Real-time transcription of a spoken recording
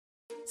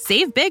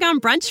Save big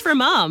on brunch for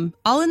mom,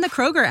 all in the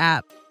Kroger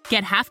app.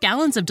 Get half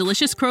gallons of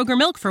delicious Kroger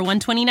milk for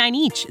 $1.29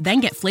 each. Then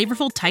get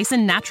flavorful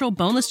Tyson natural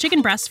boneless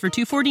chicken breasts for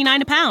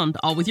 $2.49 a pound,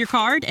 all with your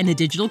card and a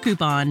digital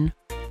coupon.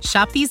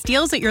 Shop these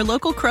deals at your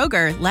local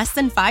Kroger, less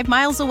than 5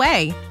 miles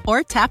away.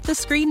 Or tap the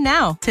screen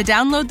now to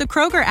download the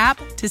Kroger app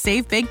to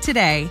save big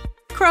today.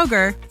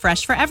 Kroger,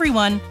 fresh for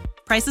everyone.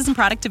 Prices and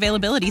product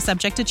availability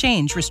subject to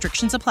change.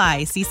 Restrictions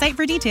apply. See site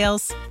for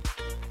details.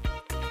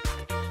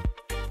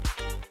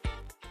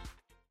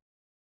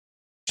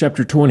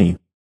 Chapter 20,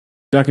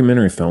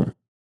 documentary film.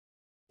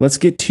 Let's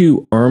get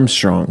to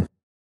Armstrong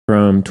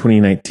from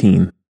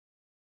 2019.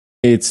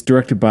 It's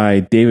directed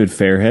by David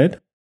Fairhead,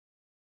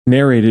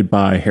 narrated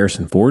by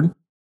Harrison Ford,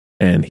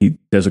 and he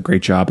does a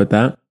great job at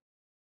that.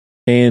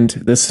 And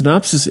the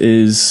synopsis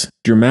is,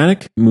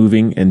 dramatic,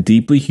 moving, and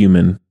deeply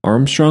human,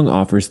 Armstrong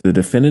offers the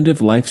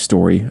definitive life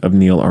story of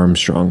Neil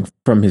Armstrong,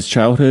 from his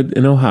childhood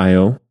in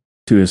Ohio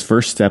to his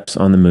first steps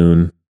on the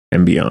moon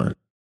and beyond.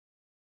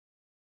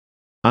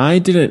 I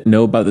didn't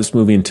know about this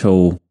movie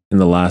until in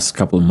the last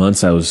couple of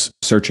months. I was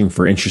searching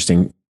for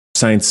interesting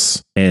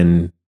science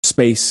and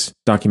space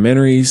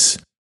documentaries,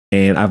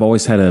 and I've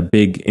always had a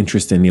big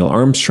interest in Neil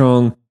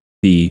Armstrong.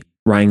 The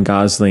Ryan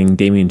Gosling,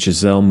 Damien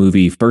Chazelle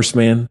movie First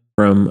Man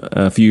from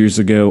a few years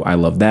ago. I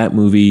love that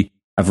movie.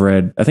 I've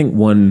read, I think,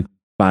 one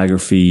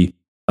biography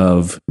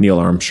of Neil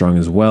Armstrong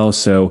as well.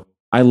 So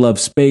I love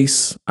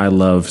space. I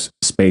love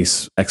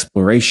space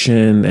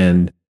exploration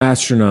and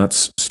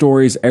astronauts'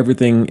 stories.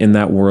 Everything in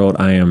that world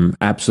I am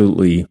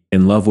absolutely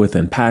in love with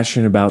and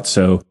passionate about.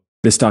 So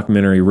this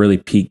documentary really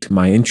piqued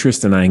my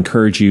interest, and I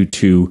encourage you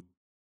to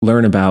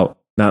learn about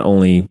not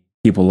only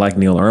people like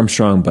Neil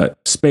Armstrong, but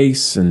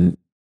space, and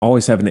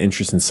always have an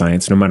interest in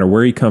science. No matter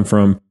where you come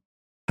from,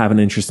 have an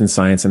interest in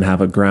science and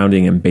have a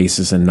grounding and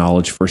basis and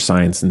knowledge for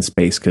science and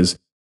space, because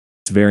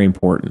it's very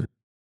important.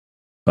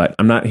 But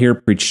I'm not here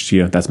to preach to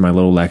you. That's my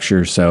little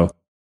lecture. So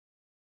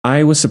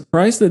I was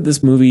surprised that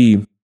this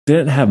movie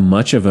didn't have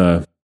much of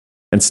a,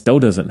 and still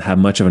doesn't have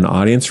much of an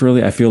audience,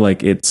 really. I feel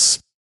like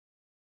it's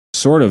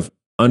sort of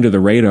under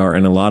the radar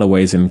in a lot of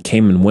ways and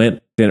came and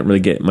went, didn't really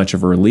get much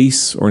of a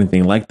release or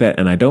anything like that.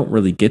 And I don't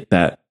really get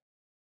that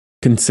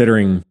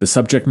considering the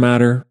subject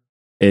matter.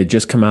 It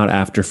just come out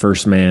after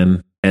First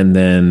Man, and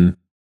then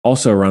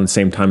also around the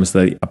same time as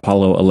the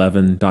Apollo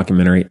 11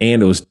 documentary,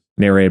 and it was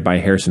narrated by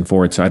Harrison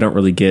Ford. So I don't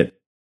really get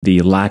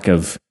the lack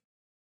of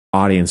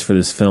audience for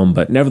this film,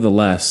 but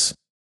nevertheless,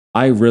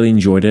 I really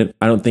enjoyed it.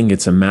 I don't think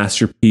it's a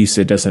masterpiece.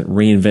 It doesn't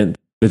reinvent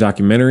the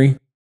documentary,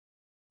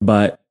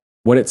 but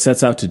what it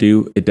sets out to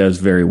do, it does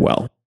very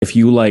well. If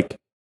you like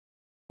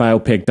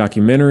biopic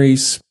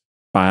documentaries,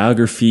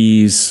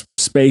 biographies,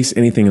 space,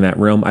 anything in that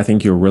realm, I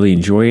think you'll really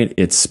enjoy it.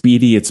 It's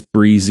speedy, it's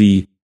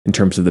breezy in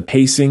terms of the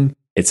pacing,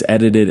 it's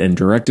edited and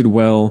directed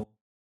well.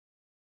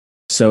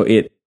 So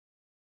it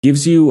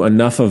gives you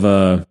enough of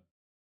a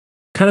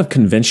kind of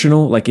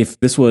conventional, like if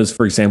this was,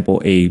 for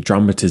example, a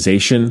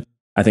dramatization,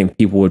 I think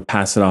people would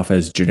pass it off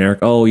as generic.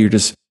 Oh, you're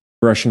just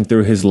brushing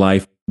through his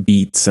life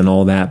beats and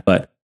all that.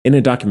 But in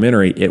a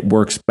documentary, it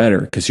works better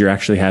because you're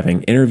actually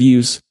having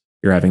interviews,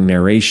 you're having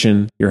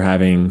narration, you're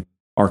having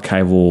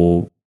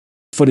archival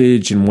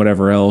footage and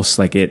whatever else.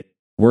 Like, it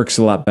works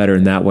a lot better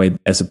in that way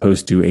as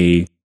opposed to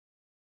a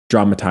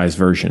dramatized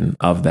version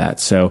of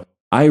that. So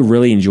I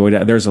really enjoyed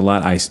it. There's a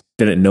lot I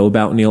didn't know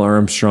about Neil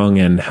Armstrong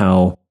and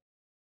how,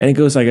 and it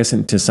goes, I guess,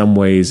 into some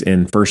ways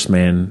in First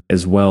Man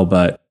as well.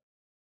 But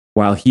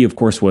while he, of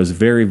course, was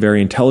very,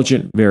 very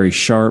intelligent, very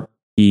sharp,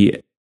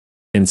 he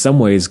in some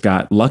ways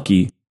got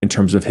lucky in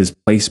terms of his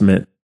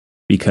placement,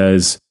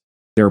 because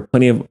there were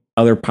plenty of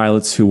other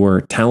pilots who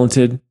were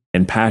talented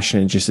and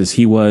passionate just as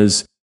he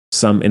was.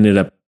 Some ended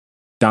up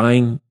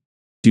dying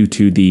due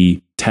to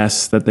the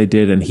tests that they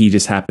did, and he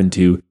just happened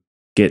to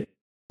get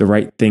the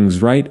right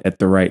things right at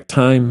the right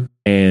time,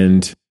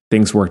 and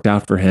things worked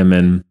out for him.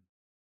 And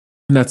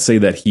not to say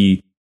that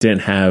he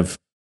didn't have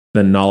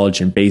the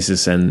knowledge and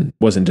basis and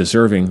wasn't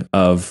deserving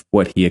of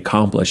what he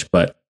accomplished,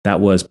 but that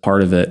was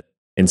part of it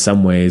in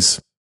some ways.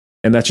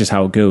 And that's just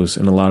how it goes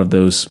in a lot of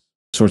those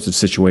sorts of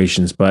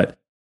situations. But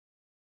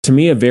to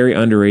me, a very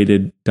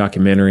underrated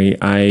documentary.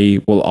 I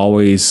will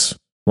always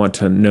want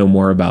to know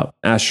more about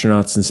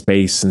astronauts and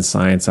space and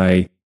science.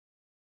 I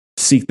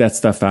seek that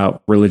stuff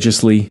out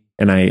religiously.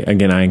 And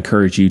I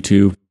encourage you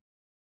to.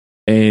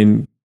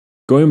 And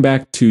going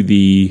back to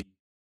the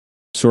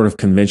sort of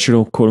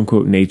conventional, quote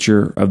unquote,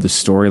 nature of the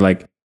story,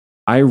 like,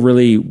 I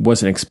really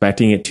wasn't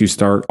expecting it to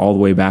start all the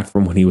way back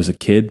from when he was a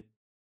kid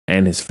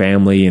and his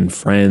family and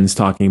friends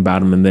talking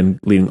about him, and then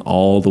leading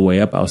all the way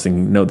up. I was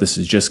thinking, no, this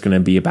is just going to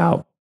be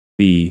about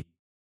the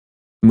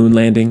moon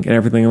landing and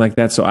everything like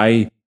that. So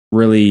I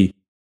really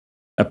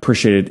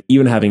appreciated,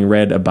 even having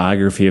read a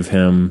biography of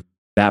him,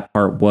 that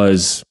part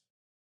was,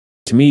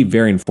 to me,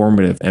 very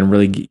informative and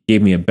really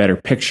gave me a better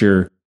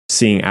picture,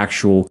 seeing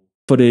actual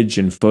footage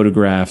and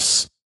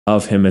photographs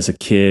of him as a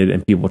kid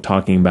and people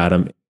talking about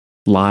him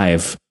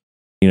live,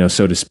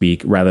 so to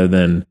speak, rather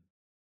than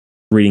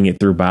reading it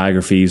through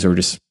biographies or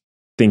just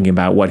thinking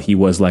about what he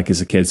was like as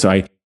a kid. So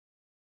I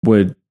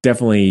would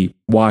definitely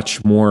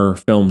watch more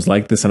films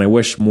like this. And I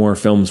wish more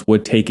films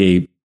would take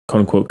a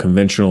quote unquote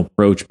conventional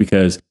approach,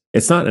 because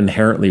it's not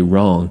inherently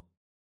wrong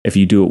if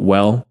you do it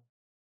well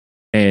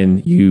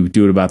and you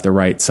do it about the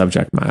right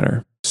subject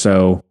matter.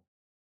 So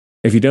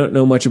if you don't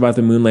know much about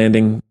the moon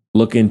landing,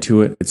 look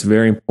into it. It's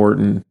very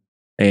important,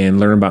 and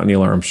learn about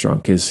Neil Armstrong,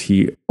 because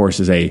he, of course,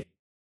 is a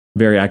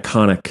very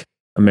iconic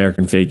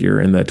American figure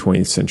in the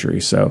 20th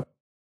century. So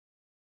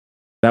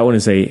that one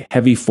is a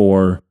heavy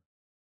 4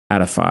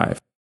 out of 5.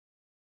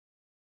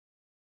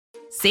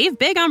 Save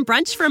big on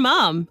brunch for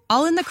mom,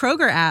 all in the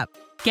Kroger app.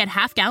 Get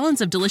half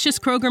gallons of delicious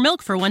Kroger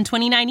milk for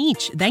 $1.29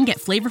 each. Then get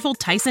flavorful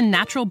Tyson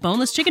natural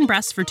boneless chicken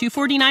breasts for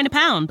 $2.49 a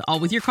pound, all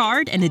with your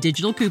card and a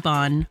digital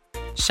coupon.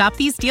 Shop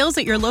these deals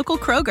at your local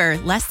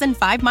Kroger, less than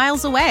 5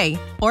 miles away.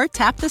 Or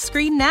tap the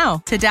screen now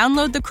to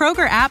download the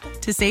Kroger app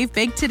to save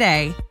big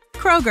today.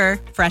 Kroger,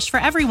 fresh for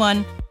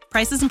everyone.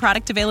 Prices and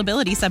product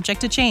availability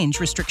subject to change.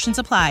 Restrictions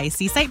apply.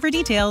 See site for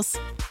details.